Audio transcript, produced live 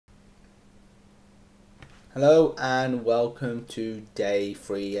Hello and welcome to day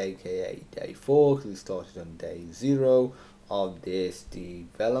 3 aka day 4 because we started on day 0 of this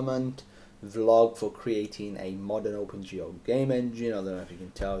development vlog for creating a modern OpenGL game engine. I don't know if you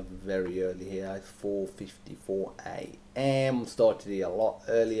can tell, it's very early here. It's 4:54 a.m. Started it a lot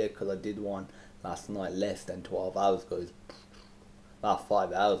earlier because I did one last night less than 12 hours ago. It's about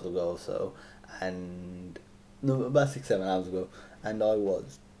 5 hours ago or so, and no, about 6-7 hours ago, and I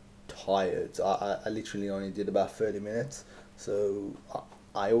was tired. So I literally only did about 30 minutes. So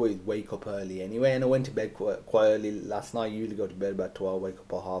I always wake up early anyway, and I went to bed quite early last night. I usually go to bed about 12, wake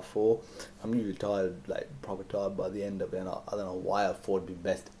up at 4:30. I'm usually tired, like proper tired by the end of it, and I don't know why I thought it'd be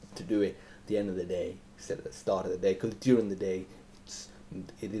best to do it at the end of the day instead of the start of the day, because during the day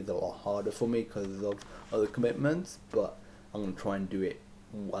it is a lot harder for me because of other commitments, but I'm going to try and do it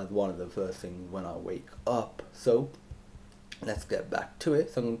as one of the first things when I wake up. So let's get back to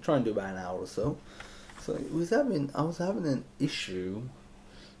it. So I'm going to try and do about an hour or so. So I was having an issue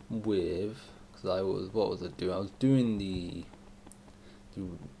with, because what was I doing? I was doing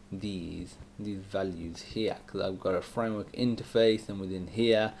these values here, because I've got a framework interface, and within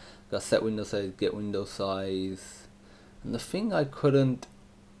here I've got set window size, get window size, and the thing I couldn't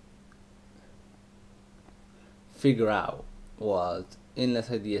figure out was, in, let's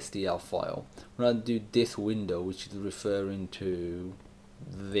say, the STL file, when I do this window, which is referring to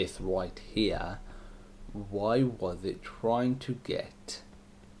this right here, why was it trying to get,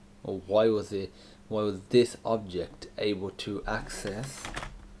 or why was this object able to access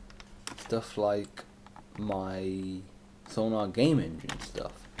stuff like my Sonar game engine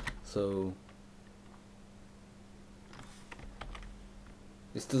stuff? So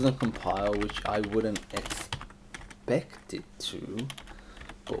this doesn't compile, which I wouldn't expect it to,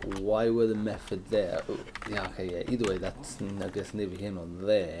 but why were the methods there? Oh, yeah, okay, yeah, either way, that's, I guess, neither here nor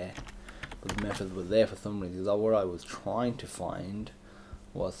there, but the methods were there for some reason. What I was trying to find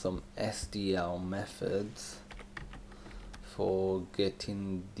was some SDL methods for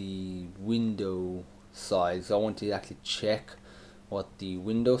getting the window size. I wanted to actually check what the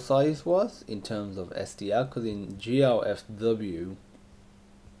window size was in terms of SDL, because in GLFW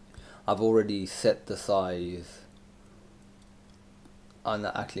I've already set the size, and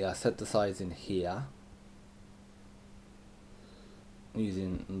actually I set the size in here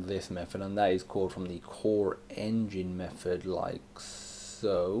using this method, and that is called from the core engine method, like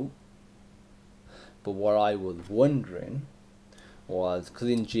so. But what I was wondering was, because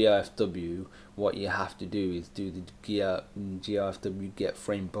in GLFW what you have to do is do the GLFW get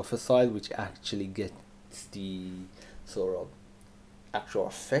frame buffer size, which actually gets the sort of actual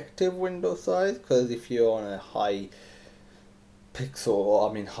effective window size, because if you're on a high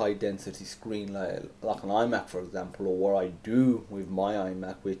high density screen like an iMac, for example, or what I do with my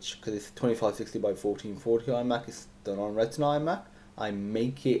iMac, which, because it's 2560 by 1440 iMac, is done on Retina iMac, I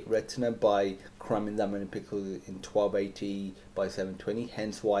make it Retina by cramming that many pixels in 1280 by 720,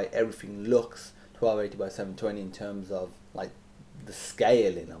 hence why everything looks 1280 by 720 in terms of like the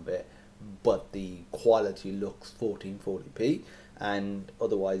scaling of it, but the quality looks 1440p, and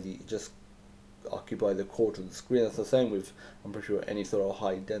otherwise you just occupy the quarter of the screen. That's the same with, I'm pretty sure, any sort of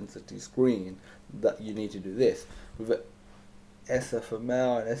high density screen, that you need to do this. With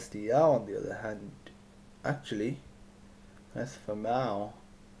SFML and SDL, on the other hand, actually SFML,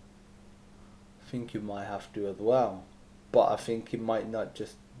 I think you might have to as well, but I think you might not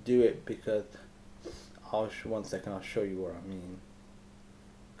just do it, because one second, I'll show you what I mean,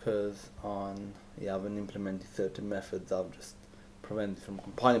 because I haven't implemented certain methods, I've just prevented from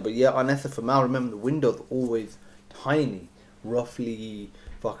compiling. But yeah, on SFML, remember the window's always tiny, roughly,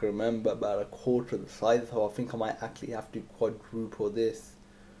 if I can remember, about a quarter of the size, so I think I might actually have to quadruple this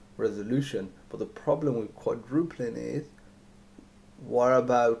resolution. But the problem with quadrupling is, what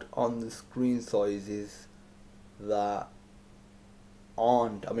about on the screen sizes that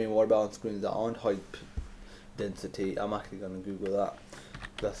aren't, what about on screens that aren't high density? I'm actually going to Google that.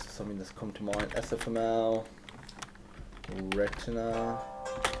 That's something that's come to mind. SFML Retina.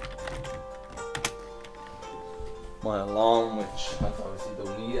 My alarm, which I obviously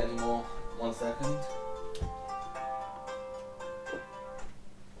don't need anymore. 1 second.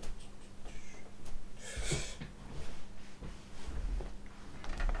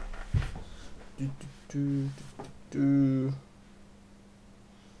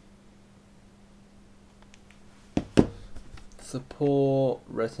 Support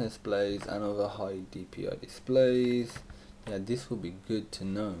Retina displays and other high DPI displays. Yeah, this will be good to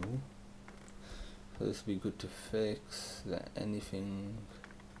know. So this will be good to fix. Is there anything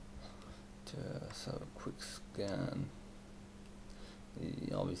to, so a quick scan?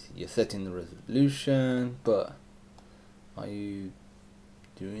 Obviously you're setting the resolution, but are you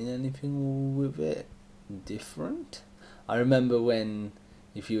doing anything with it different? I remember when,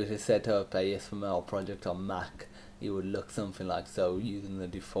 if you were to set up a SML project on Mac, it would look something like so, using the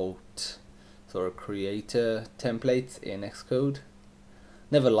default sort of creator templates in Xcode.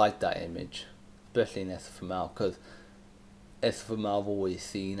 Never liked that image, especially in SFML, because SFML I've always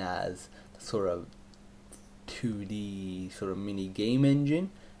seen as the sort of 2D sort of mini game engine,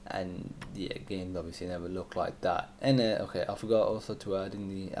 and yeah, games obviously never look like that. And okay, I forgot also to add in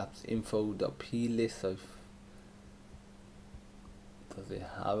the apps info.p list. So does it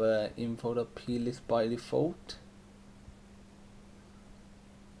have a info.p list by default?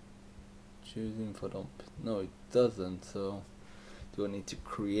 Choose info.p, no it doesn't. So do I need to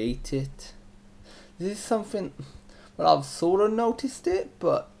create it? This is something, well, I've sort of noticed it,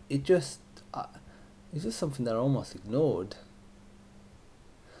 but it's just something that I almost ignored.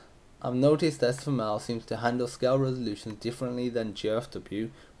 I've noticed that SFML seems to handle scale resolutions differently than GFW.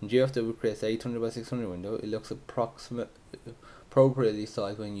 When GFW creates 800 by 600 window, it looks appropriately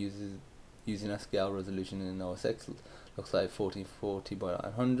sized when using a scale resolution in OS X. Looks like 1440 by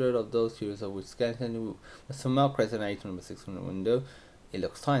 900 of those series of which scale can SFML creates an 800 by 600 window. It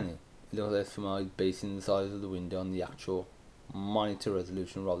looks tiny. It looks like SFML is basing the size of the window on the actual monitor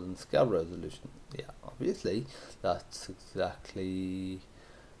resolution rather than scale resolution. Yeah, obviously that's exactly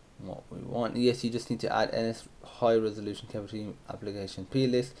what we want. Yes, you just need to add NS high resolution cavity application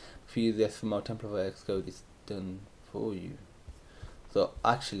plist. If you use the SFML template for Xcode, it's done for you. So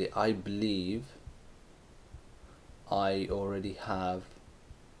actually I believe I already have,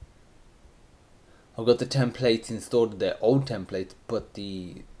 I've got the templates installed, they're old templates, but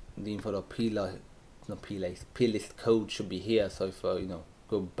the plist code should be here. So if I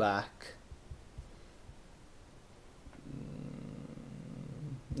go back,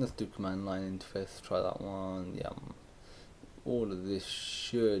 let's do command line interface, try that one. Yeah, all of this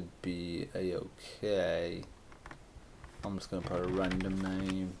should be a-okay. I'm just going to put a random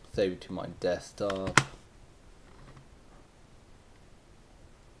name, save it to my desktop.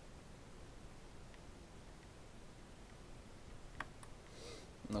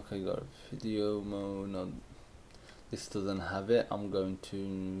 Okay, got a video mode. No, this doesn't have it. I'm going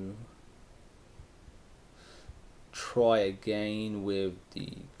to try again with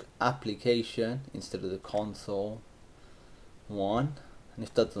the application instead of the console one, and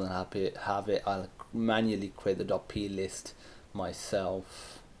if that doesn't have it, I'll manually create the .p list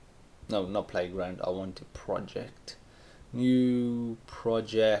myself. No, not playground. I want a project, new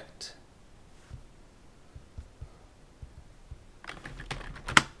project,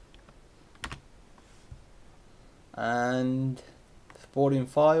 and supporting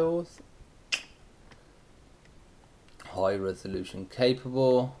files, high resolution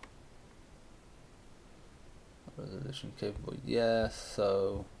capable. Resolution capable, yes.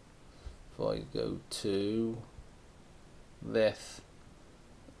 So if I go to this,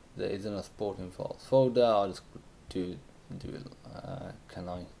 there isn't a supporting files folder. I'll just do it. Can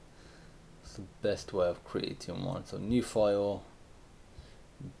I? It's the best way of creating one. So new file,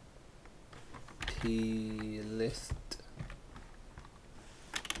 plist.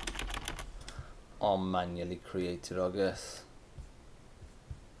 I'll manually create it, I guess.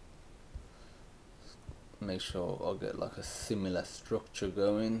 Make sure I'll get like a similar structure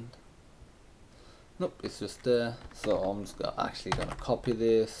going. Nope, it's just there. So I'm just actually gonna copy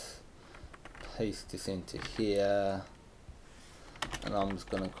this, paste this into here, and I'm just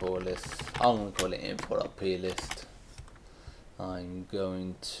gonna call this, I'm gonna call it info.plist. I'm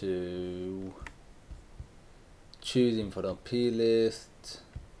going to choose info.plist.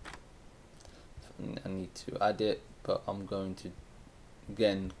 I need to add it, but I'm going to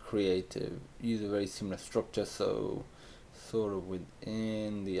again use a very similar structure, so sort of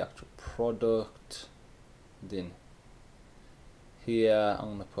within the actual product. Then here I'm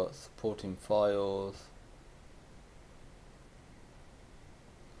going to put supporting files,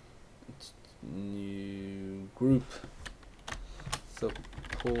 new group,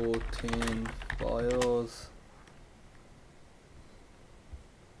 supporting files.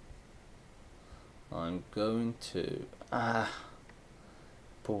 I'm going to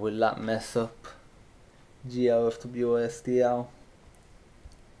but will that mess up GLFWSDL?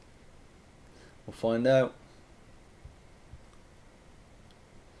 We'll find out.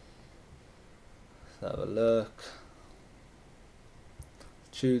 Let's have a look.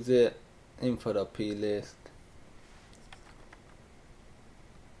 Choose it, info.plist.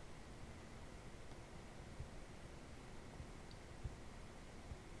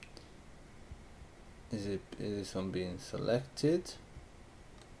 Is this one being selected?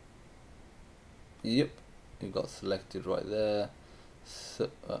 Yep, it got selected right there. So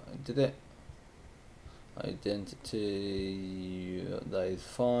did it? Identity, that is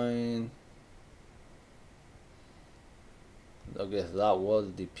fine. I guess that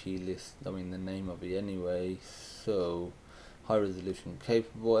was the P list, I mean the name of it anyway. So high resolution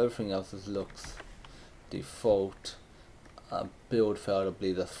capable, everything else looks default. Build failed, I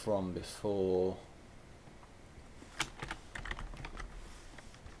believe that's from before.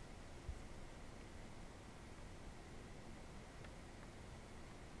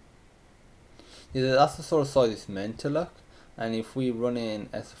 Yeah, that's the sort of size it's meant to look. And if we run in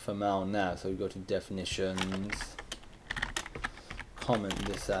SFML now, so we go to definitions, comment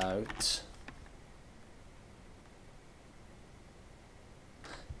this out.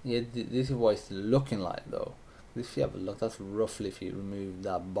 Yeah, this is what it's looking like though. If you have a look, that's roughly, if you remove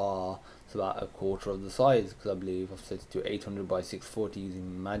that bar, it's about a quarter of the size, because I believe I've set it to 800 by 640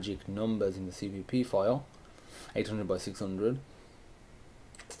 using magic numbers in the CVP file. 800 by 600.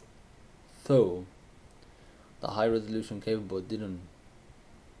 So the high resolution capable didn't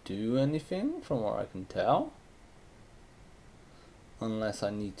do anything from what I can tell, unless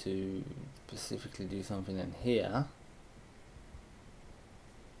I need to specifically do something in here.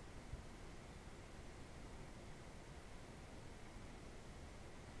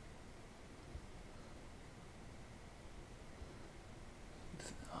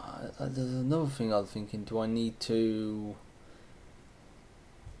 There's another thing I was thinking, do I need to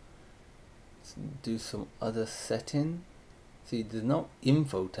do some other setting? See, there's no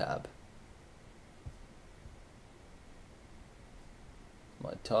info tab.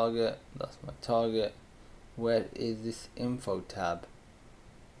 My target, that's my target. Where is this info tab?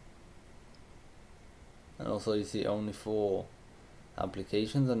 And also you see only for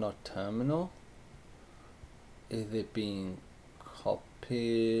applications and not terminal. Is it being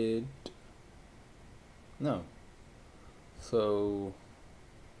copied? No. So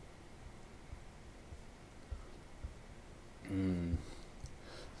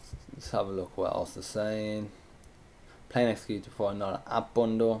let's have a look what else they're saying. Plain execute for not an app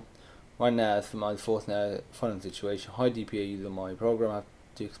bundle. Right now, it's for my fourth now front situation. High DPI user my program have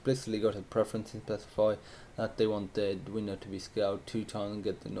to explicitly go to the preference and specify that they want the window to be scaled 2 times and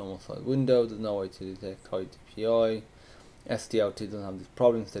get the normal size window. There's no way to detect high DPI. SDLT doesn't have this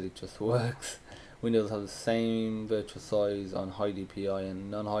problem, instead it just works. Windows have the same virtual size on high DPI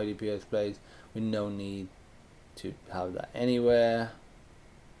and non-high DPI displays with no need to have that anywhere.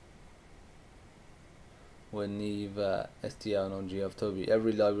 When neither STL nor GFW,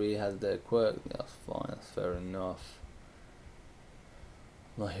 every library has their quirk. That's fine, that's fair enough.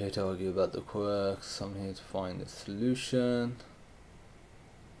 I'm not here to argue about the quirks, I'm here to find the solution.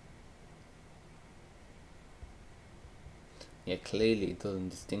 Yeah, clearly it doesn't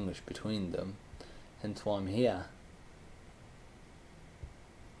distinguish between them, hence why I'm here.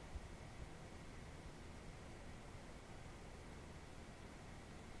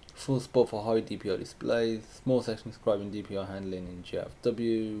 Full support for high DPI displays, small section describing DPI handling in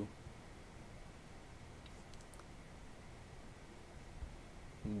GFW.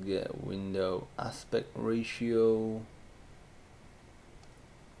 Get window aspect ratio.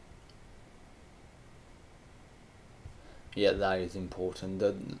 Yeah, that is important.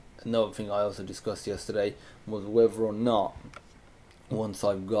 Another thing I also discussed yesterday was whether or not, once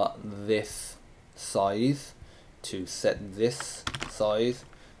I've got this size, to set this size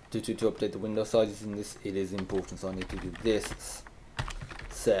to update the window sizes in this. It is important, so I need to do this: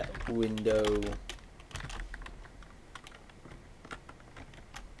 set window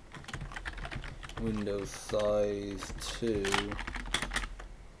size to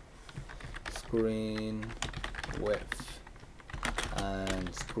screen width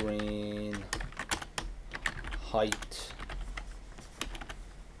and screen height.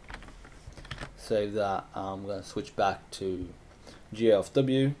 Save that. I'm going to switch back to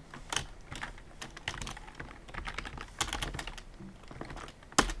GFW.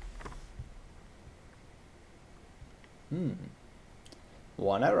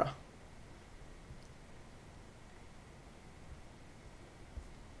 One error.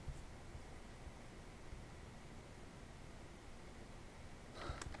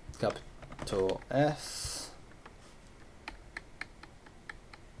 Capital S.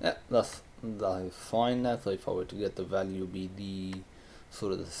 Yeah, that is fine now. So if I were to get the value, be the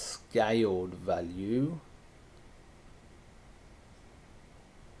sort of the scaled value.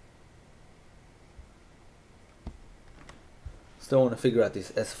 Still want to figure out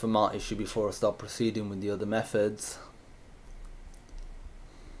this SFMR issue before I start proceeding with the other methods.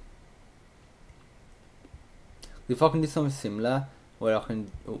 If I can do something similar, where I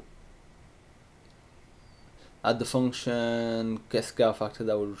can Add the function get scale factor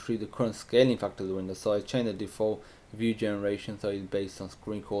that will retrieve the current scaling factor of the window size. Change the default view generation size based on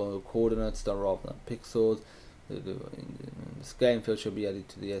screen coordinates rather than pixels. The scaling field should be added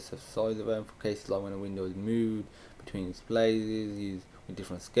to the SF size event for cases like when a window is moved between its places. Use with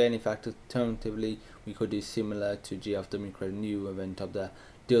different scaling factors. Alternatively, we could do similar to GFW, create a new event of that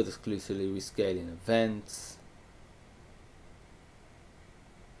deals exclusively with scaling events.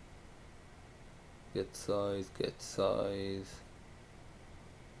 Get size, get size.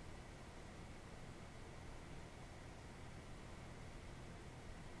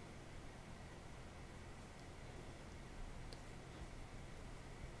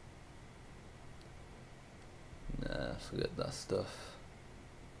 Nah, forget that stuff.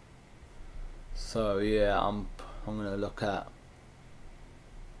 So yeah, I'm gonna look at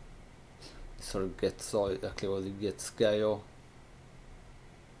sort of get size, exactly what you get scale.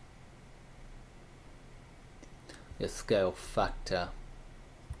 Get scale factor.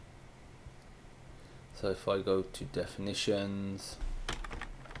 So if I go to definitions,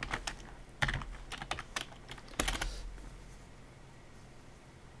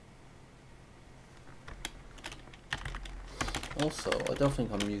 also I don't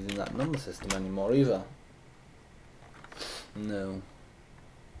think I'm using that number system anymore either. No.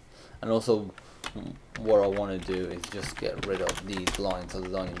 And also what I want to do is just get rid of these lines, so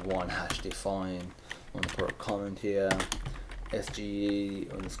there's only one hash defined. I'm going to put a comment here,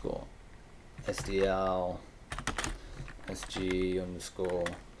 SGE underscore SDL SGE underscore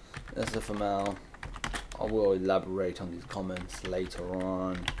SFML. I will elaborate on these comments later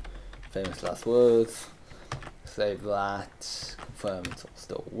on. Famous last words. Save that, confirm it's all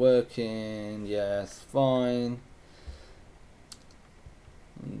still working, yes, fine.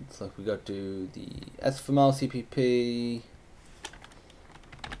 So if we go to the SFML CPP,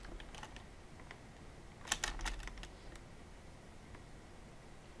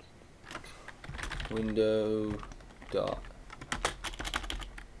 window dot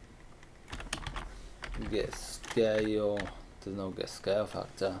get scale, there's no get scale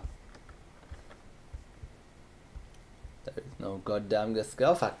factor. There is no goddamn get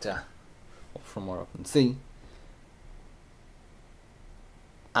scale factor from what I can see.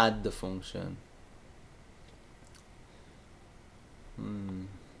 Add the function.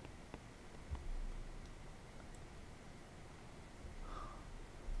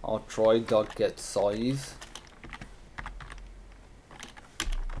 I'll try dot get size.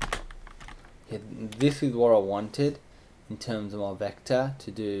 Yeah, this is what I wanted in terms of my vector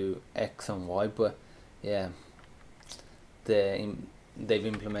to do X and Y, but yeah, they've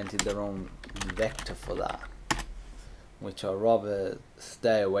implemented their own vector for that, which I'd rather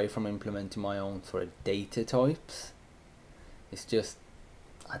stay away from implementing my own sort of data types. It's just,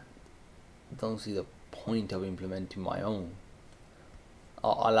 I don't see the point of implementing my own.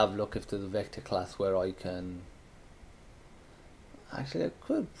 I'll have a look if there's a vector class where I can, actually I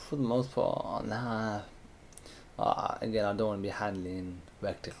could for the most part, nah. Again, I don't want to be handling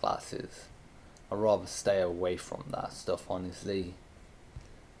vector classes. I'd rather stay away from that stuff, honestly.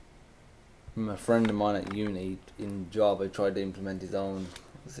 A friend of mine at uni in Java tried to implement his own,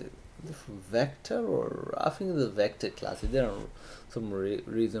 was it vector, or I think it was a vector class. He didn't some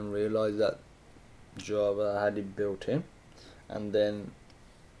reason realize that Java had it built in, and then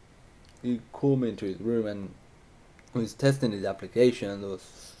he called me into his room and he was testing his application, and there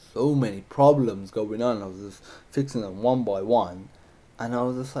was so many problems going on. I was just fixing them one by one, and I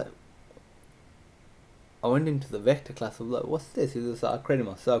was just like, I went into the vector class. I was like, what's this? He was like, I created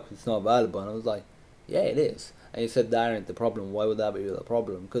myself because it's not available. And I was like, yeah, it is. And he said that ain't the problem. Why would that be the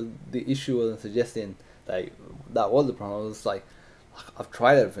problem? Because the issue wasn't suggesting that that was the problem. I was like, I've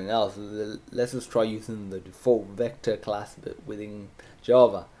tried everything else. Let's just try using the default vector class bit within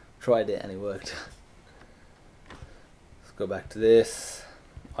Java. Tried it and it worked. Let's go back to this.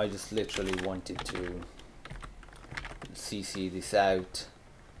 I just literally wanted to CC this out.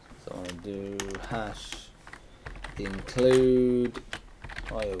 So I'm going to do hash include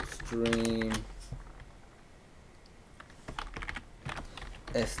iostream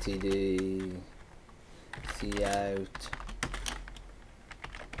std cout.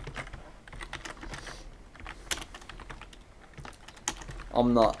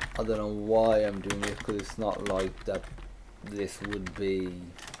 I don't know why I'm doing this, because it's not like that this would be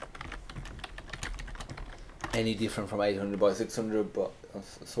any different from 800 by 600, but I'm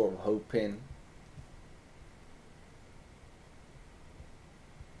sort of hoping.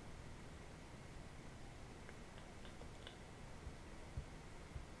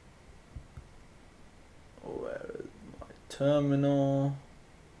 Where is my terminal?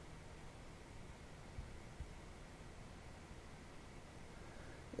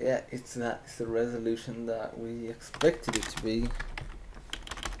 yeah, it's the resolution that we expected it to be.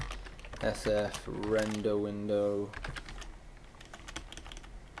 SF render window.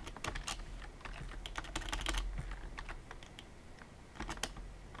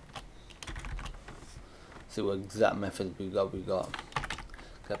 See what exact methods we got. We got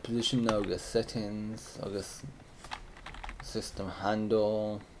position now, we got settings, I guess system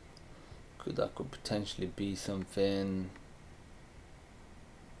handle. That could potentially be something.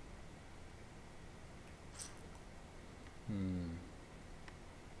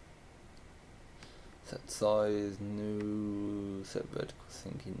 Set size, new, set vertical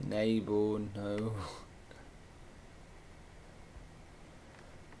sync enable, no.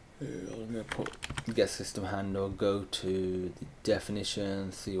 I'm gonna get system handle, go to the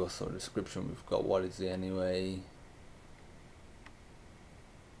definition, see what sort of description we've got, what is it anyway.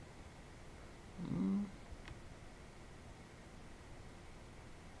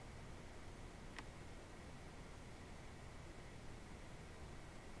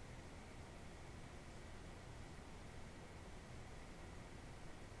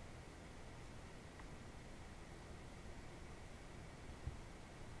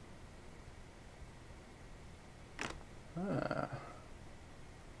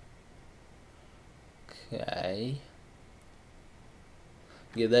 Okay.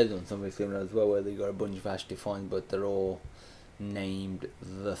 Yeah, they've done something similar as well, where they got a bunch of hash defined, but they're all named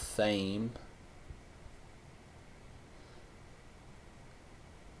the same.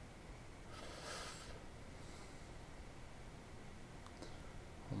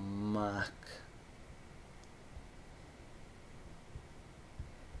 Mac.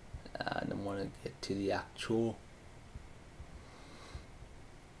 I don't want to get to the actual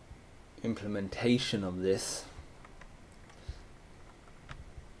implementation of this.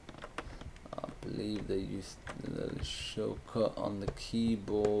 I believe they used the shortcut on the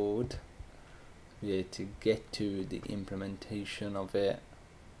keyboard to get to the implementation of it.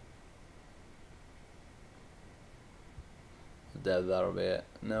 That'll be it.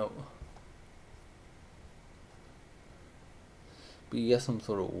 No. But you get some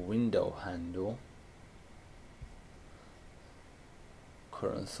sort of window handle.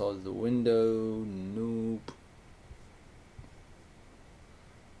 Current size of the window, nope.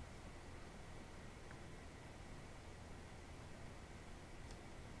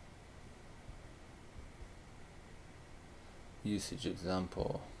 Usage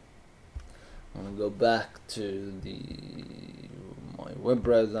example. I'm gonna go back to my web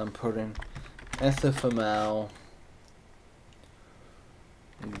browser. I'm putting SFML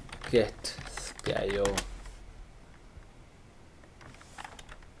get scale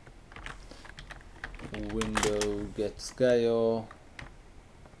window get scale.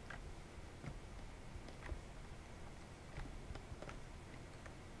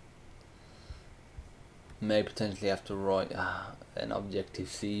 May potentially have to write an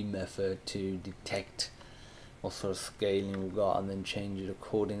Objective-C method to detect what sort of scaling we've got and then change it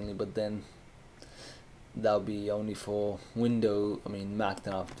accordingly, but then that'll be only for Windows. I mean Mac,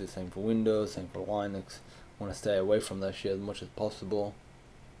 then I have to do the same for Windows, same for Linux. I want to stay away from that shit as much as possible.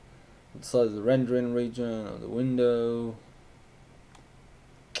 The size of the rendering region of the window.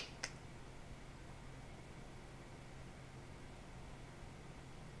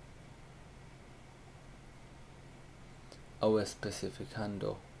 OS specific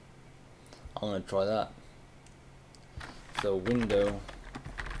handle. I'm gonna try that. So window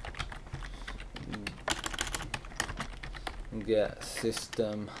get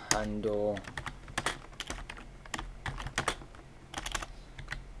system handle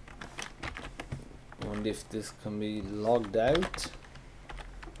and if this can be logged out.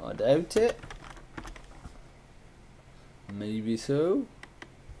 I doubt it. Maybe so.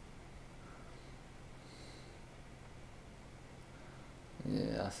 Yeah,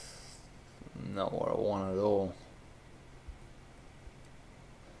 that's not what I want at all.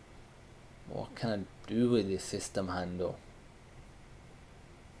 What can I do with this system handle?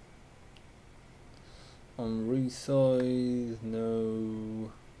 On resize,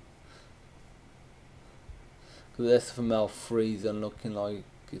 no. Because SFML 3 isn't looking like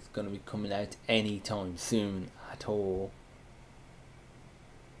it's going to be coming out anytime soon at all.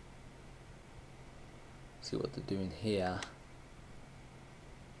 See what they're doing here.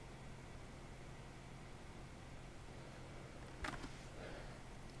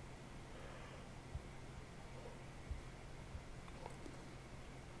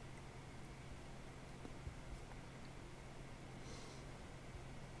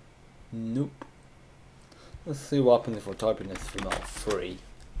 Nope. Let's see what happens if we're typing this from L3.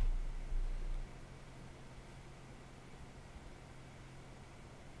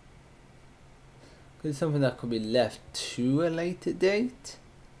 It's something that could be left to a later date.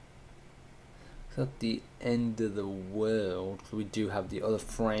 It's not the end of the world. We do have the other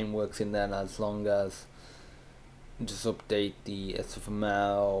frameworks in there, and as long as just update the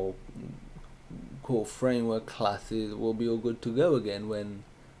SFML core framework classes, we'll be all good to go again when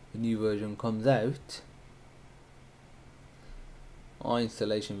the new version comes out. Our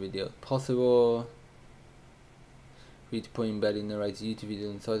installation video is possible. Free to put embedding narrated YouTube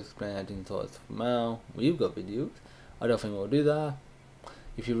videos and side screen adding thoughts from now. We've got videos. I don't think we'll do that.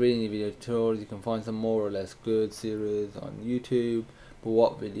 If you really need video tutorials, you can find some more or less good series on YouTube. But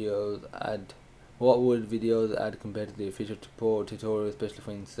what would videos add compared to the official tutorial, especially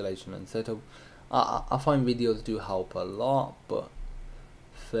for installation and setup? I find videos do help a lot, but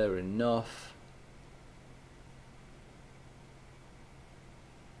fair enough.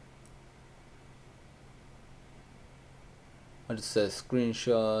 I just said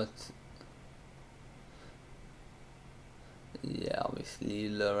screenshots. Yeah, obviously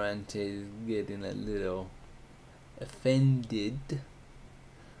Laurent is getting a little offended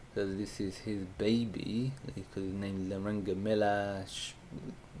because this is his baby, because his name is Laurent Gamilla.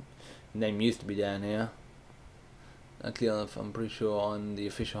 Name used to be down here. Actually, I'm pretty sure on the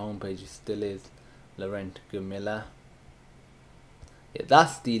official homepage it still is Laurent Gamilla. Yeah,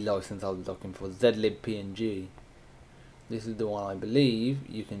 that's the license I was looking for, zlibpng. This is the one I believe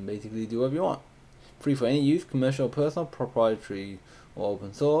you can basically do whatever you want. Free for any use, commercial, personal, proprietary, or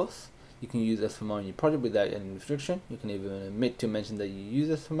open source. You can use SFML in your project without any restriction. You can even omit to mention that you use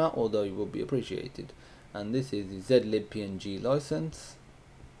SFML, although it will be appreciated. And this is the zlibpng license.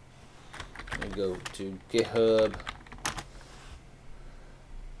 We go to GitHub.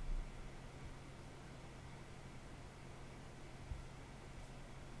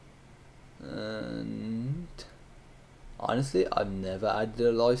 And honestly, I've never added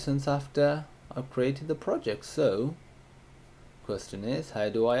a license after I've created the project, so question is, how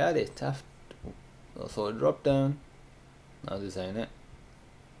do I add it after? Also a drop down. No, this ain't it.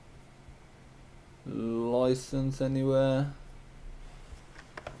 License anywhere.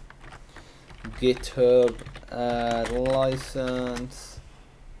 GitHub add license.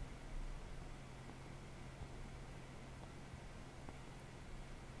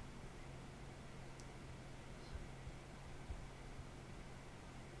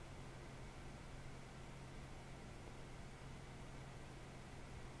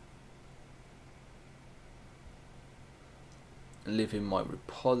 Live in my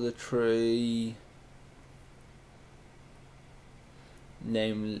repository.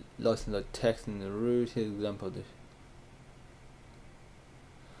 Name license like text in the root. Here's an example of the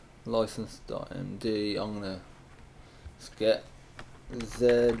license.md. I'm gonna just get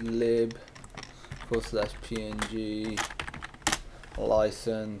zlib/png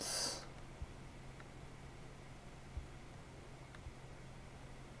license.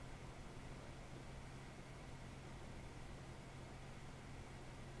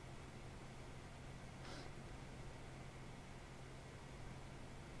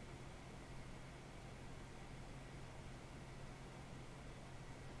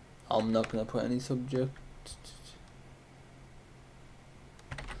 I'm not gonna put any subject,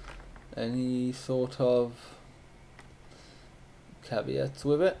 any sort of caveats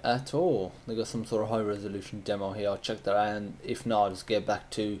with it at all. They got some sort of high resolution demo here. I'll check that out, and if not, I'll just get back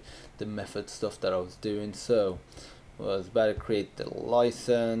to the method stuff that I was doing. So I was about to create the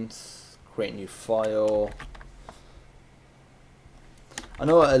license, create new file. I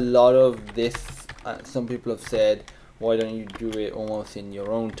know a lot of this, some people have said, why don't you do it almost in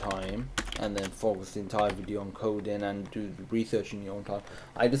your own time and then focus the entire video on coding and do the research in your own time.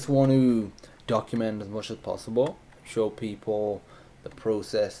 I just want to document as much as possible, show people the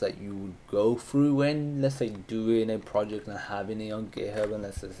process that you would go through when, let's say, doing a project and having it on GitHub, and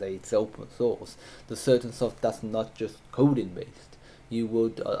let's say it's open source. There's certain stuff that's not just coding based. You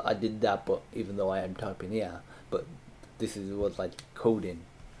would, I did that, but even though I am typing here, but this is what like coding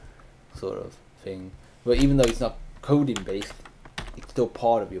sort of thing. But even though it's not coding based, it's still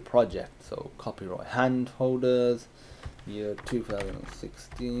part of your project. So copyright hand holders, year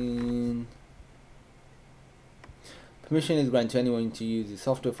 2016. Permission is granted to anyone to use the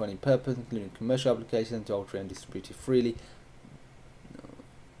software for any purpose, including commercial applications, to alter and distribute it freely.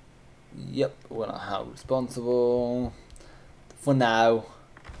 Yep, we're not held responsible for now.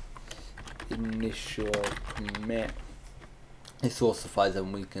 Initial commit. This all suffices,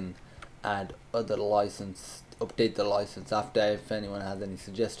 and we can add other license, update the license after. If anyone has any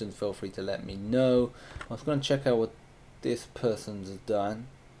suggestions, feel free to let me know. I was going to check out what this person's done.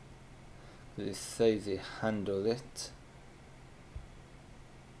 It says he handled it.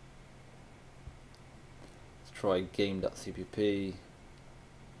 try game.cpp.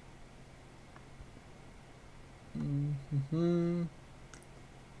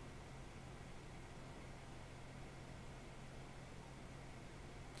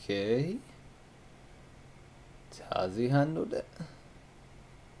 Okay. Has he handled it?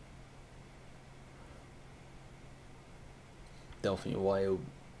 Don't think why it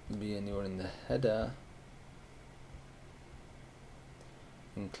would be anywhere in the header.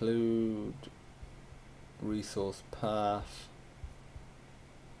 Include resource path.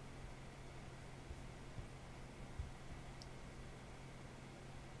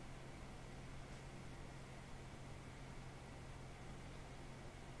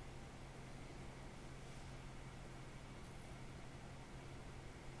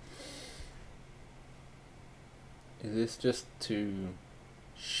 Is this just to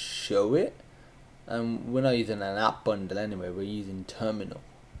show it? And we're not using an app bundle anyway, we're using terminal.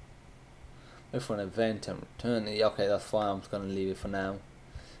 If for an event and return it, okay, that's fine, I'm just going to leave it for now.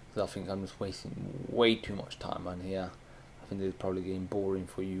 Because I think I'm just wasting way too much time on here. I think this is probably getting boring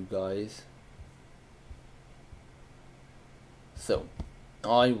for you guys. So,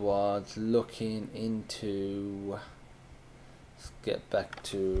 I was looking into, let's get back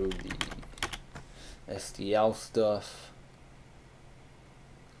to the SDL stuff.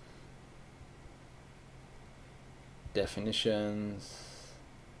 Definitions.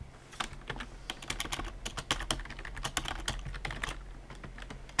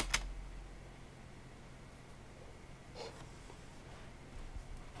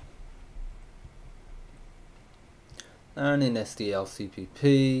 And in SDL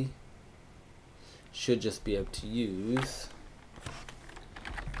CPP, should just be able to use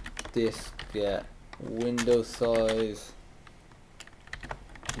this get window size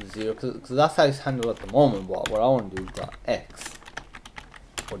 0, because that's how it's handled at the moment. But what I want to do is .x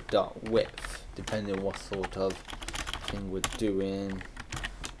or .width, depending on what sort of thing we're doing.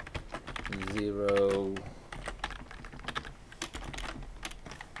 0.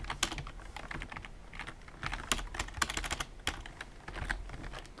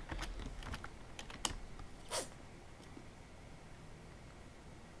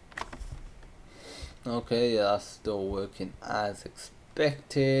 Okay, yeah, that's still working as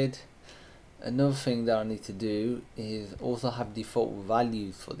expected. Another thing that I need to do is also have default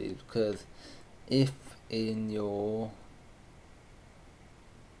values for these, because if in your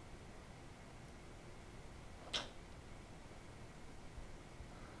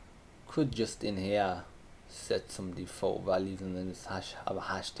could just in here set some default values and then just have a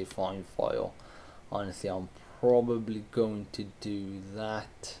hash defined file. Honestly, I'm probably going to do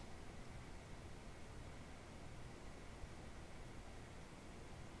that.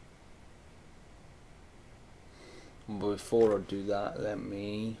 Before I do that, let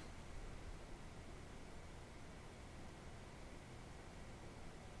me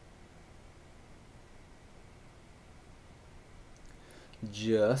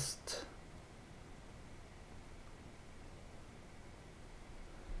just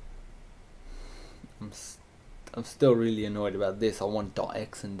I'm still really annoyed about this. I want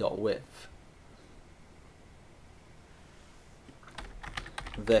 .x and .width.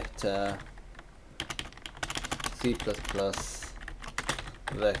 Vector C++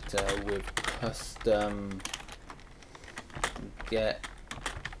 vector with custom get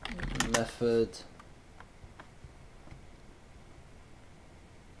method.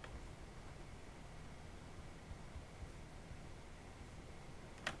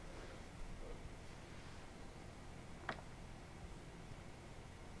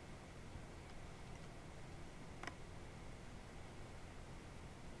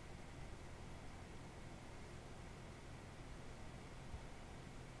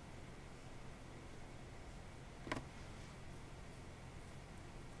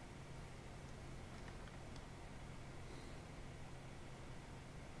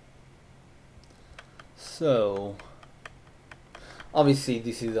 So obviously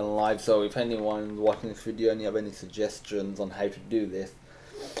this isn't live, so if anyone watching this video and you have any suggestions on how to do this,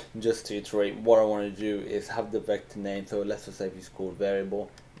 just to iterate, what I want to do is have the vector name. So let's just say if it's called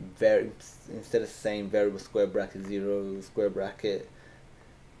variable, instead of saying variable square bracket 0 square bracket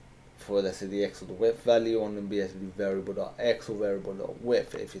for, let's say, the x or the width value, I want to be able to do variable.x or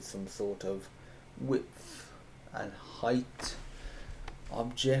variable.width if it's some sort of width and height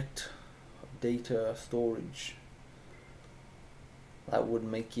object data storage. That would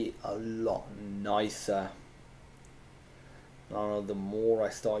make it a lot nicer. I don't know, the more I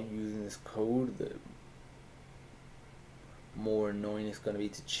start using this code, the more annoying it's going to be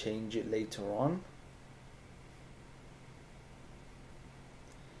to change it later on.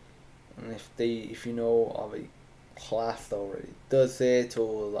 And if you know of a class that already does it,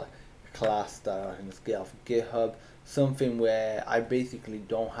 or like a class that I can just get off of GitHub, something where I basically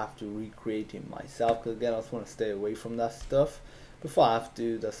don't have to recreate it myself, because again I just want to stay away from that stuff. Before I have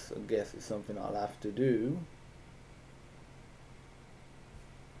to, that's, I guess, is something I'll have to do.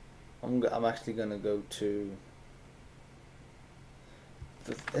 I'm actually gonna go to,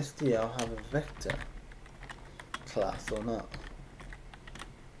 does SDL have a vector class or not?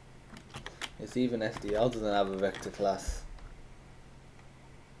 It's even SDL doesn't have a vector class.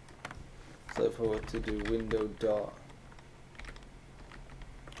 So if I were to do window dot,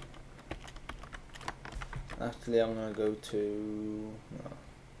 actually I'm gonna go to, no,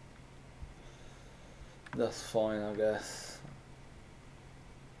 that's fine I guess.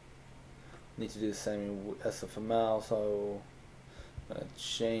 Need to do the same in SFML, so I'm gonna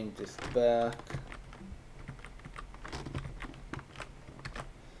change this back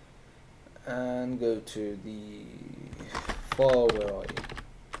and go to the file. Where are you?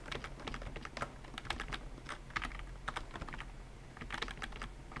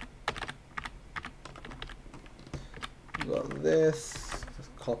 Got this,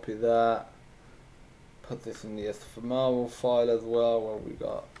 just copy that, put this in the SFML file as well, where we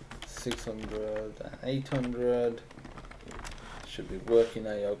got 600 and 800. Should be working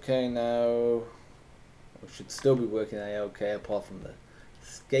a-okay now. We should still be working a-okay apart from the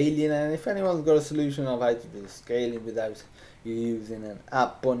scaling. And if anyone's got a solution of how to do scaling without using an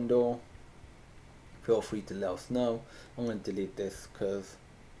app bundle, feel free to let us know. I'm going to delete this because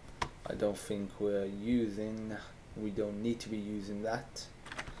I don't think we don't need to be using that.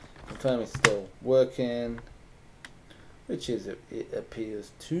 Confirm it's still working, which is, it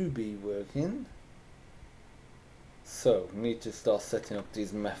appears to be working. So we need to start setting up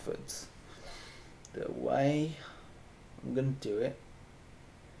these methods. The way I'm going to do it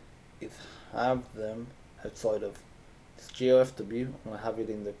is have them outside of this GOFW. I'm going to have it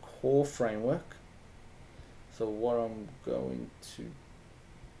in the core framework. So what I'm going to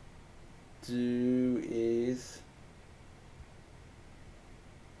do is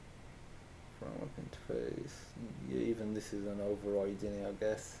framework interface. Yeah, even this is an overriding, I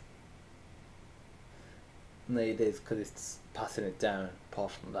guess. No, it is, because it's passing it down.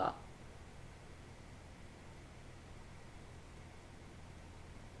 Apart from that,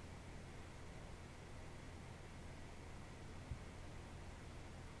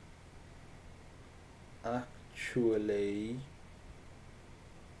 actually,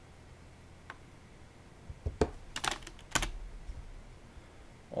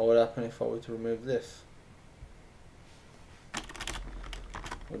 what would happen if I were to remove this?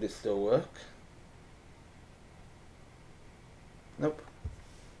 Would it still work? Nope.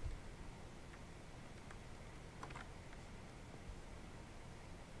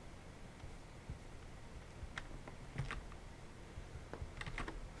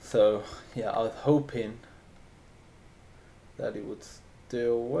 So yeah, I was hoping that it would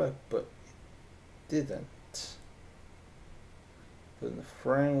still work, but it didn't. But in the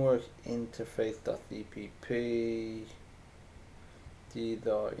framework interface.cpp, these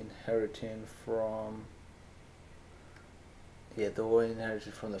are inheriting from, yeah, they were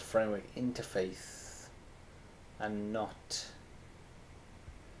inherited from the framework interface and not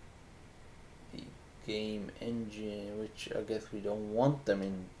the game engine, which I guess we don't want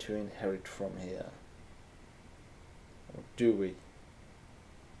them to inherit from here, or do we?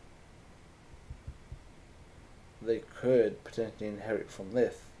 They could potentially inherit from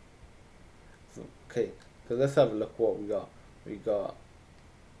this. So, okay, so let's have a look what we got. We got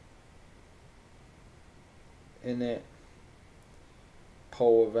init,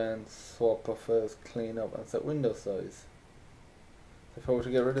 poll events, swap buffers, clean up, and set window size. So if I were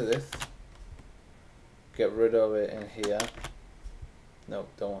to get rid of this, get rid of it in here. No,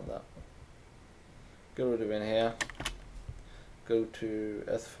 don't want that. Get rid of it in here. Go to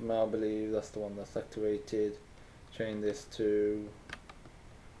SFML, I believe that's the one that's activated. Change this to,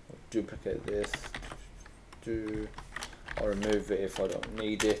 duplicate this, I'll remove it if I don't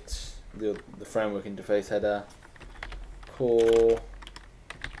need it. The framework interface header, core,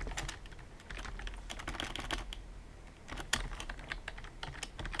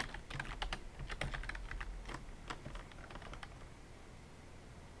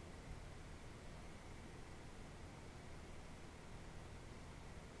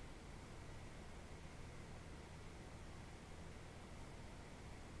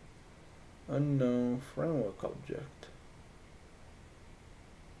 unknown framework object.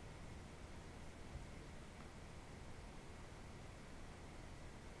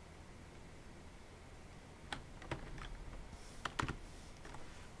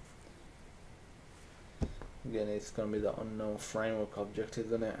 Again, it's going to be the unknown framework object,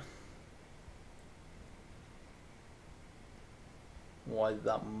 isn't it? Why is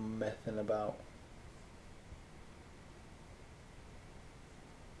that messing about?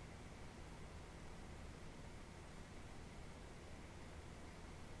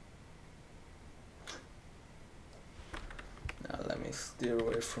 Now let me steer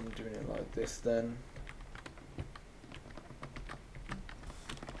away from doing it like this then.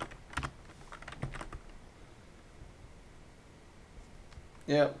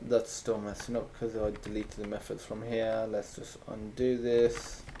 Yeah, that's still messing up because I deleted the methods from here. Let's just undo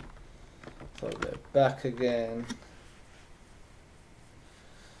this. So they're back again.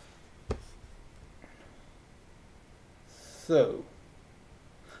 So,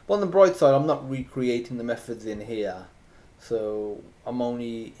 but on the bright side, I'm not recreating the methods in here. So I'm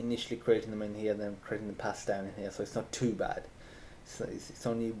only initially creating them in here, then creating the pass down in here. So it's not too bad. So it's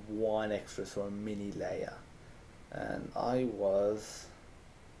only one extra sort of mini layer. And I was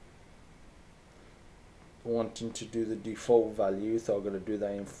wanting to do the default value, so I'm going to do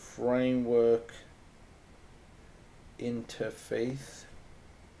that in framework interface.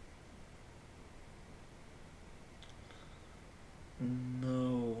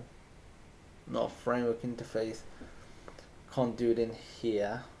 No, not framework interface. Can't do it in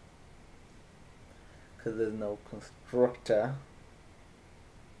here because there's no constructor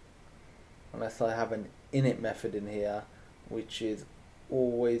unless I have an init method in here, which is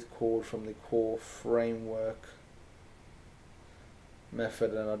always called from the core framework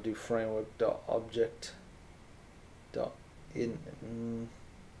method, and I'll do framework.object.in. I'm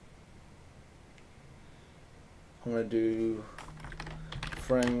going to do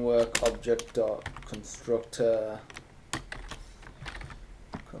framework object.constructor.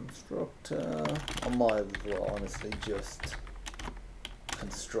 I might as well honestly just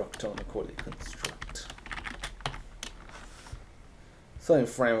construct. I'm going to call it construct. So in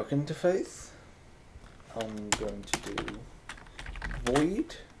framework interface, I'm going to do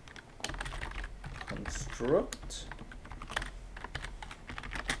void construct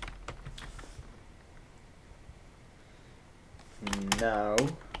now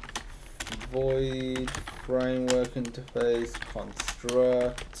void framework interface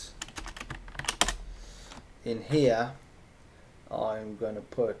construct. In here I'm going to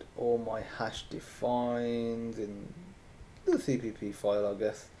put all my hash defines in the CPP file, I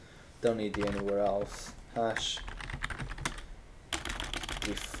guess. Don't need it anywhere else. Hash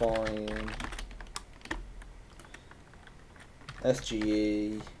define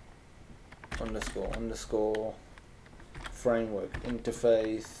SGE underscore framework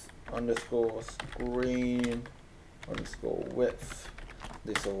interface underscore screen underscore width.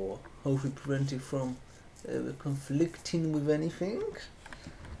 This will hopefully prevent it from conflicting with anything.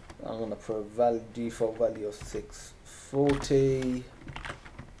 I'm going to put a default value of 640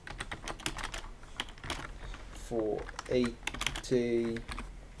 480.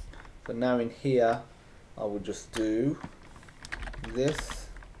 So now in here I will just do this,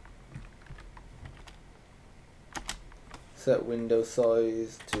 set window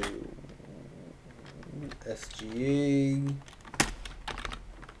size to SGE,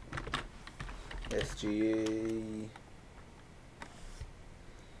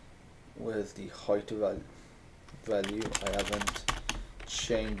 where's the height value? I haven't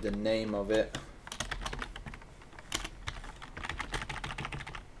changed the name of it.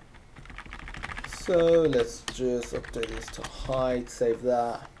 So let's just update this to height, save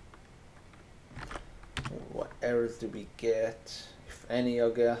that. What errors do we get, if any, I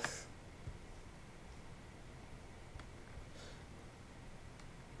guess?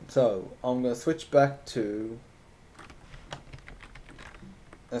 So I'm going to switch back to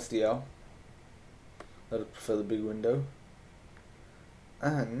SDL. I prefer the big window.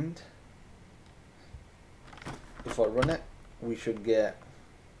 And if I run it, we should get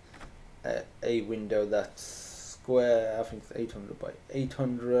a window that's square. I think it's 800 by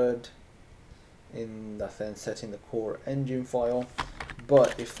 800. In that sense, setting the core engine file.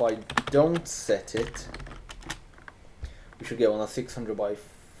 But if I don't set it, we should get one that's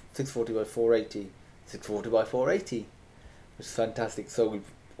 640 by 480, 640 by 480, which is fantastic. So we've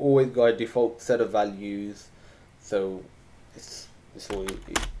always got a default set of values, so it always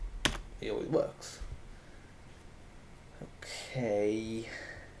works. Okay.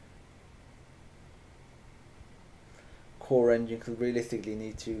 Core engine could realistically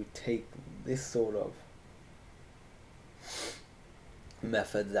need to take this sort of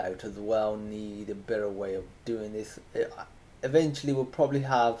methods out as well. Need a better way of doing this. Eventually we'll probably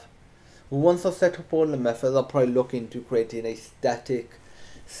have, once I've set up all the methods, I'll probably look into creating a static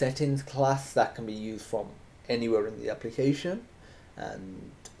settings class that can be used from anywhere in the application,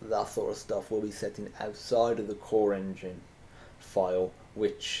 and that sort of stuff will be setting outside of the core engine file,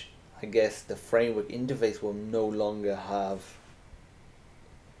 which I guess the framework interface will no longer have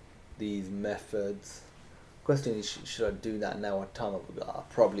these methods. Question is, should I do that now or time? I'll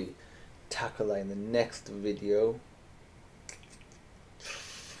probably tackle that in the next video.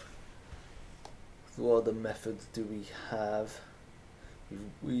 So what other methods do we have?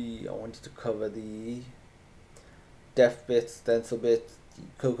 I wanted to cover the def bits, stencil bits, the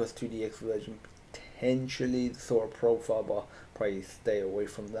Cocos 2DX version, potentially the sort of profile, but probably stay away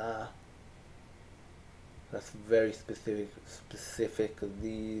from that. That's very specific.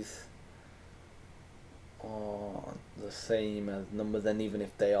 These are the same as numbers, and even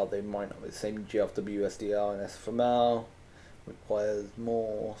if they are, they might not be the same. GFW, SDR, and SFML requires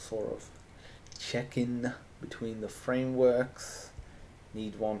more sort of checking between the frameworks.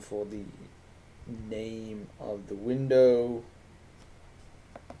 Need one for the name of the window.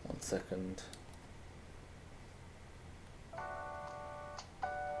 1 second.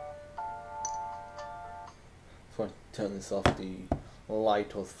 If I turn this off, the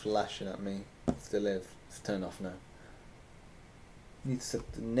light was flashing at me. It still is. It's turned off now. Need to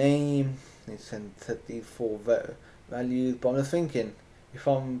set the name. Need to set these 4 values. But I'm just thinking, if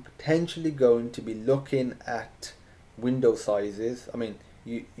I'm potentially going to be looking at window sizes, I mean,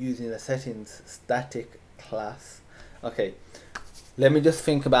 using a settings static class. Okay, let me just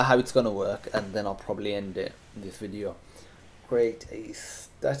think about how it's going to work, and then I'll probably end it in this video. Create a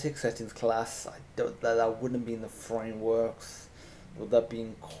static settings class. I don't, that wouldn't be in the frameworks. Would that be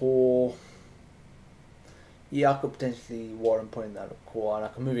in core? Yeah, I could potentially warrant putting that in core, and I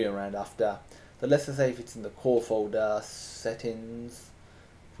can move it around after. So let's just say if it's in the core folder, settings,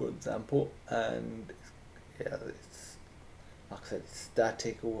 for example, and yeah, it's like I said, it's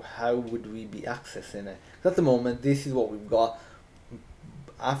static. Or how would we be accessing it? Because at the moment, this is what we've got.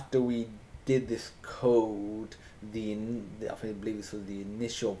 After we did this code, I believe this was the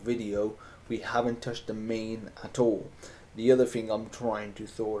initial video, we haven't touched the main at all. The other thing I'm trying to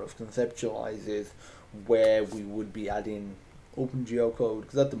sort of conceptualize is where we would be adding OpenGL code,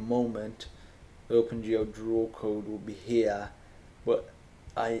 because at the moment the OpenGL draw code will be here, but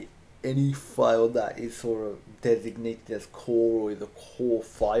any file that is sort of designated as core or is a core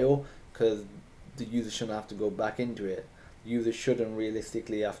file, because the user shouldn't have to go back into it. The user shouldn't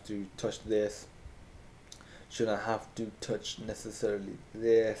realistically have to touch this, shouldn't have to touch necessarily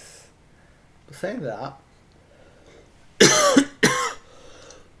this. But saying that,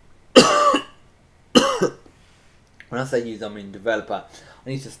 when I say user, I mean developer. I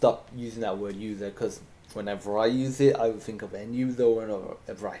need to stop using that word user, because whenever I use it, I would think of end user.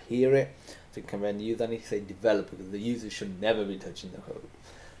 Whenever I hear it, I think of end user. I need to say developer, because the user should never be touching the code.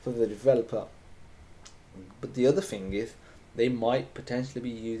 So the developer. But the other thing is, they might potentially be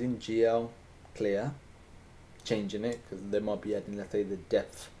using GL clear, changing it, because they might be adding, let's say, the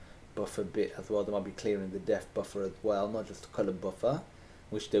depth buffer bit as well. They might be clearing the depth buffer as well, not just the color buffer,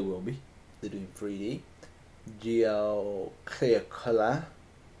 which they will be. They're doing 3D. GL clear color.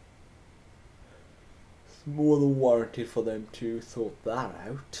 It's more than warranted for them to sort that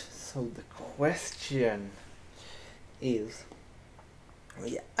out. So the question is,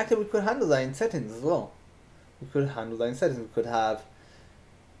 yeah, actually we could handle that in settings as well. We could handle that in settings. We could have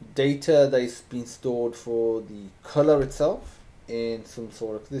data that is being stored for the color itself in some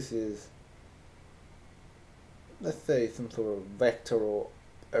sort of, this is, let's say, some sort of vector or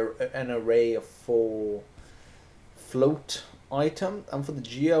an array of 4 float item. And for the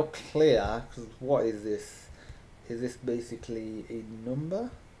GL clear, because what is this? Is this basically a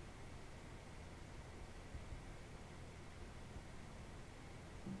number?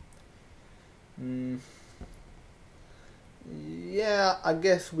 Yeah, I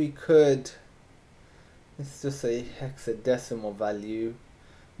guess we could, let's just say hexadecimal value.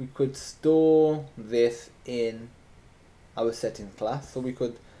 We could store this in our settings class. So we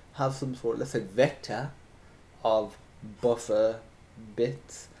could have some sort of, let's say, vector of buffer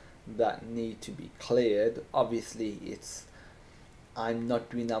bits that need to be cleared. Obviously, I'm not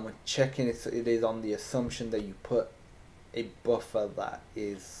doing that much checking. It is on the assumption that you put a buffer that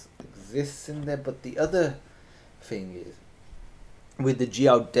exists in there. But the other thing is, with the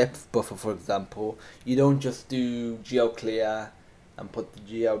GL depth buffer, for example, you don't just do GL clear and put the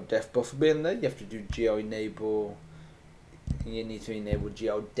GL depth buffer bit in there. You have to do GL enable. You need to enable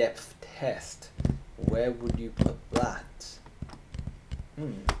GL depth test. Where would you put that?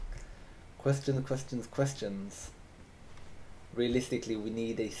 Questions. Realistically, we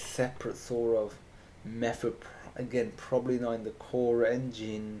need a separate sort of method. Again, probably not in the core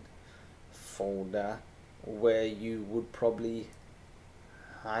engine folder. where you would probably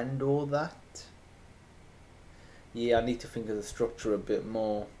handle that. Yeah, I need to think of the structure a bit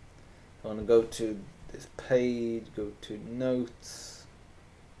more. I want to go to this page, go to notes.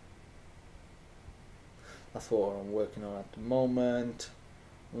 That's what I'm working on at the moment.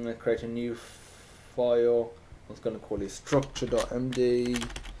 I'm going to create a new file. I was going to call it structure.md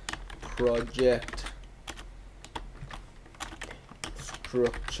project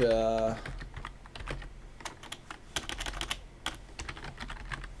structure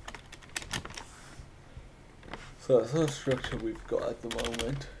so that's the structure we've got at the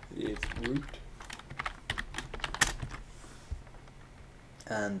moment is root,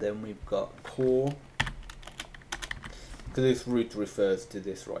 and then we've got core, because this root refers to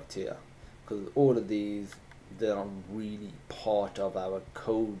this right here, because all of these, they are really part of our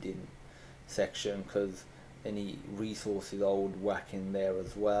coding section, because any resources I would whack in there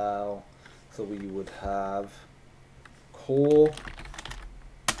as well. So we would have core,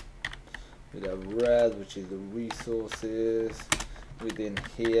 we'd have res, which is the resources. Within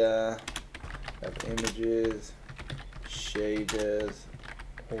here we have images, shaders,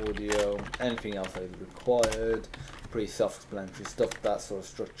 audio, anything else that is required. Pretty self-explanatory stuff, that sort of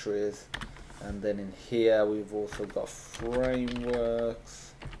structure is. And then in here we've also got frameworks.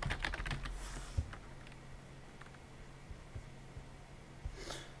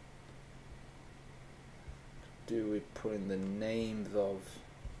 Do we put in the names of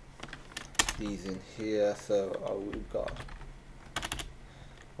these in here? So we've got,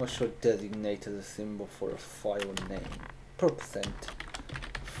 what should designate as a symbol for a file name? %.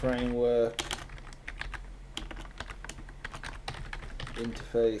 Framework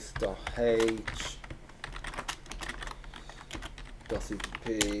interface.h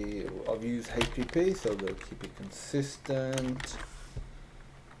 .cpp. I've used HPP, so we'll keep it consistent.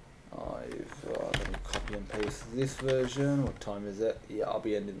 Let me copy and paste this version. What time is it? Yeah, I'll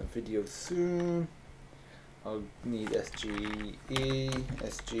be ending the video soon. I'll need sg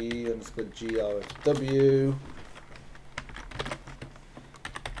underscore grfw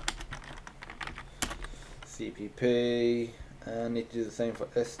cpp, and I need to do the same for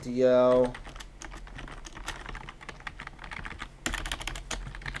SDL.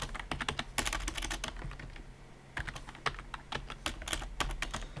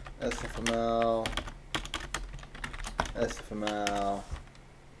 SFML,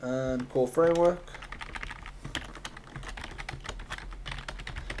 and core framework.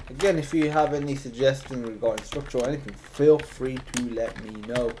 Again, if you have any suggestions regarding structure or anything, feel free to let me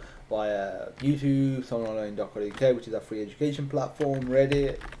know via YouTube, someoneonline.co.uk, which is a free education platform,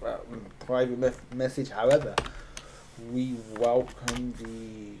 Reddit, private message. However, we welcome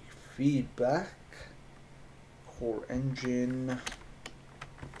the feedback. Core engine.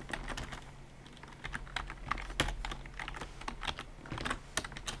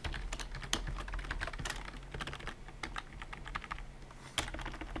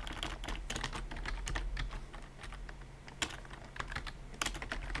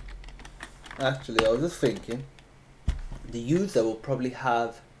 Actually, I was just thinking, the user will probably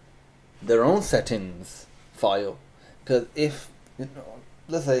have their own settings file, because if, you know,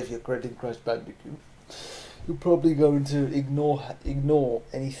 let's say if you're creating Crash Bandicoot, you're probably going to ignore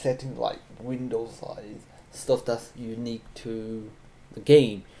any settings like window size, stuff that's unique to the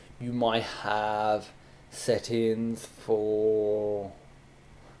game. You might have settings for,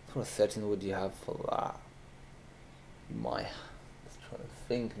 what sort of settings would you have for that? You might, let's try to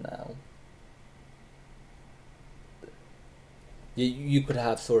think now. You could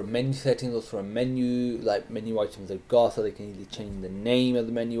have sort of menu settings or sort of menu, like menu items they've got, so they can either change the name of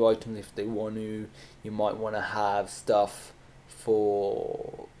the menu items if they want to. You might want to have stuff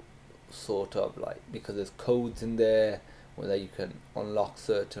for sort of like, because there's codes in there whether you can unlock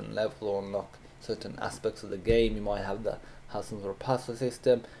certain levels or unlock certain aspects of the game. You might have some sort of password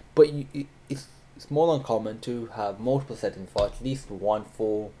system, but it's more uncommon to have multiple settings for at least one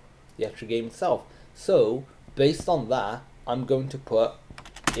for the actual game itself. So based on that, I'm going to put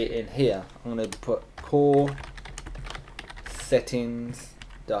it in here. I'm going to put core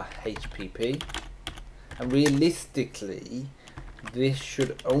settings.hpp, and realistically this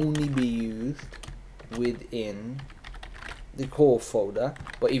should only be used within the core folder,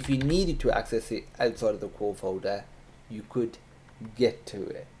 but if you needed to access it outside of the core folder, you could get to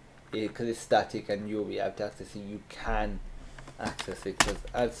it, because it's static and you'll be able to access it. You can access it, because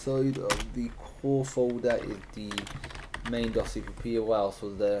outside of the core folder is the main.cpp, or else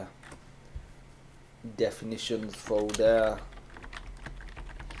was the definitions folder.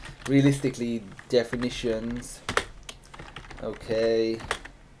 Realistically, definitions, okay,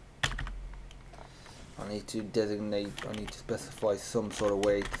 I need to designate, I need to specify some sort of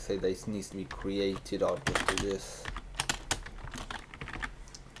way to say this needs to be created. I'll just do this.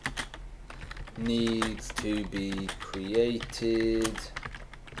 Needs to be created.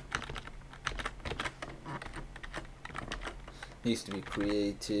 Needs to be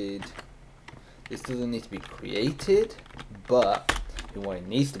created. This doesn't need to be created, but what it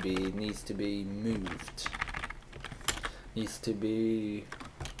needs to be moved. Needs to be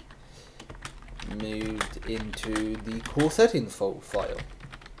moved into the core settings file.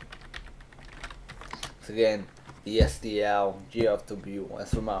 So again, the SDL, GFW,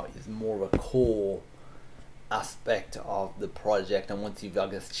 SFML is more of a core aspect of the project, and once you've, I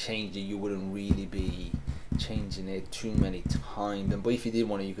guess, changed it, you wouldn't really be changing it too many times. But if you did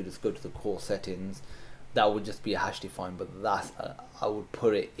want to, you could just go to the core settings. That would just be a hash defined, but that's I would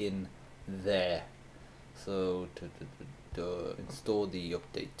put it in there. So to install the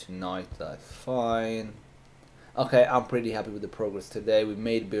update tonight, that's fine. Okay, I'm pretty happy with the progress today. We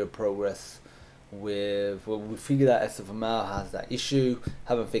made a bit of progress with, well, we figured out SFML has that issue,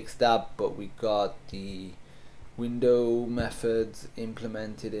 haven't fixed that, but we got the window methods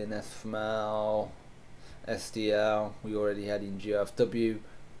implemented in SFML. SDL we already had in GFW,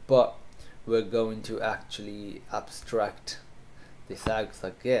 but we're going to actually abstract this out, because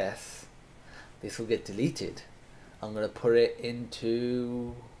I guess this will get deleted. I'm going to put it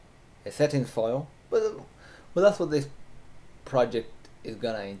into a settings file, but well, that's what this project is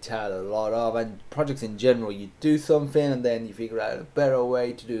going to entail a lot of. And projects in general, you do something and then you figure out a better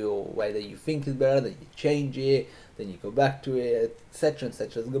way to do it, or a way that you think is better, then you change it, then you go back to it, etc,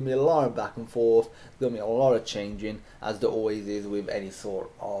 etc. There's going to be a lot of back and forth, there's going to be a lot of changing, as there always is with any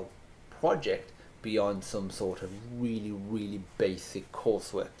sort of project, beyond some sort of really basic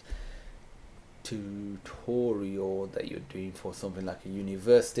coursework tutorial that you're doing for something like a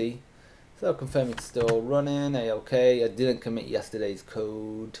university. So confirm it's still running, okay. I didn't commit yesterday's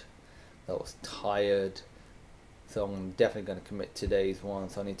code, I was tired, so I'm definitely going to commit today's one.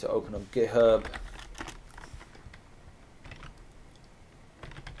 So I need to open up GitHub.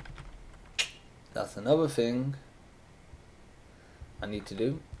 That's another thing I need to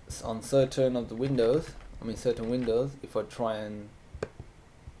do. It's on certain of the windows, certain windows, if I try and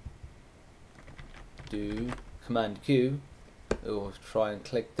do Command Q, it will try and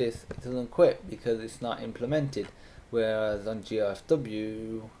click this, it doesn't quit because it's not implemented. Whereas on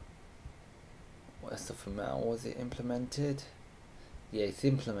GFW, what's the FML, was it implemented? Yeah, it's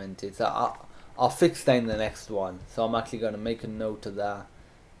implemented. So I'll fix that in the next one. So I'm actually going to make a note of that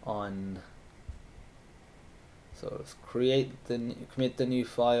on. So let's commit the new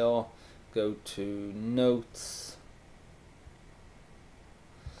file, go to notes.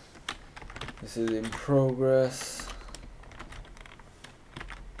 This is in progress.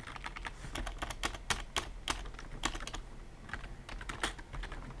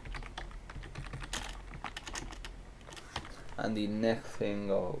 And the next thing,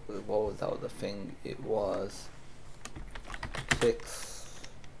 what was that other thing? It was fix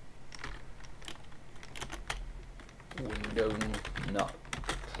window not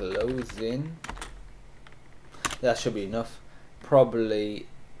closing. That should be enough. Probably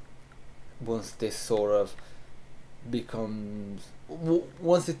once this sort of becomes,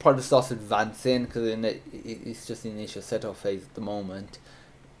 once this project starts advancing, because it's just the initial setup phase at the moment,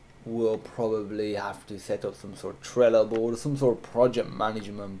 we'll probably have to set up some sort of Trello board or some sort of project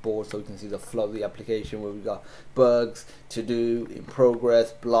management board, so we can see the flow of the application, where we got bugs, to do, in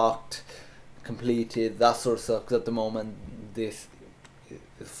progress, blocked, completed, that sort of stuff. Because at the moment this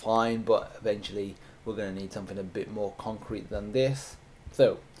is fine, but eventually we're going to need something a bit more concrete than this.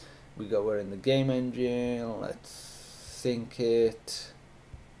 So we're in the game engine, let's sync it.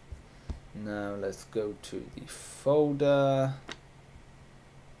 Now let's go to the folder.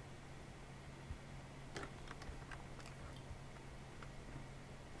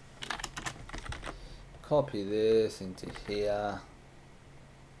 Copy this into here.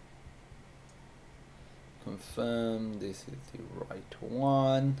 Confirm this is the right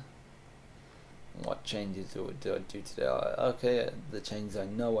one. What changes do I do today? Okay, the changes I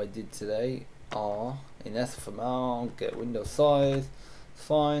know I did today are in SFML, get window size,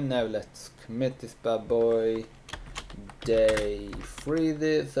 fine. Now let's commit this bad boy. Day 3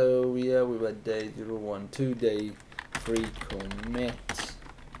 this, so yeah, we were day 012, day 3 commit.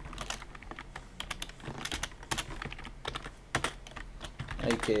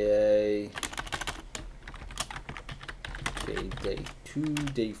 AKA okay, day 2,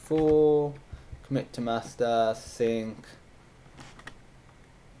 day 4, commit to master, sync,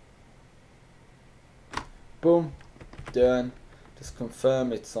 boom, done. Just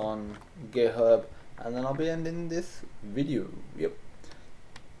confirm it's on GitHub and then I'll be ending this video. Yep,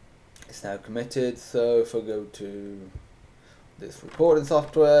 it's now committed. So if I go to this recording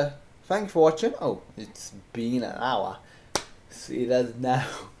software, thank you for watching. Oh, it's been an hour. See, it has now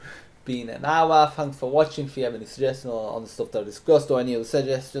been an hour. Thanks for watching. If you have any suggestions on the stuff that I discussed or any other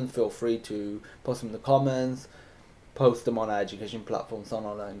suggestions, feel free to post them in the comments. Post them on our education platform,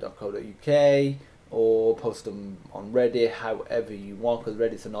 sononline.co.uk, or post them on Reddit, however you want, because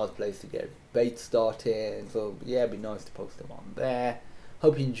Reddit's a nice place to get debate started. So yeah, it'd be nice to post them on there.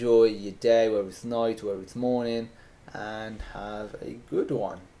 Hope you enjoy your day, whether it's night, whether it's morning, and have a good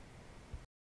one.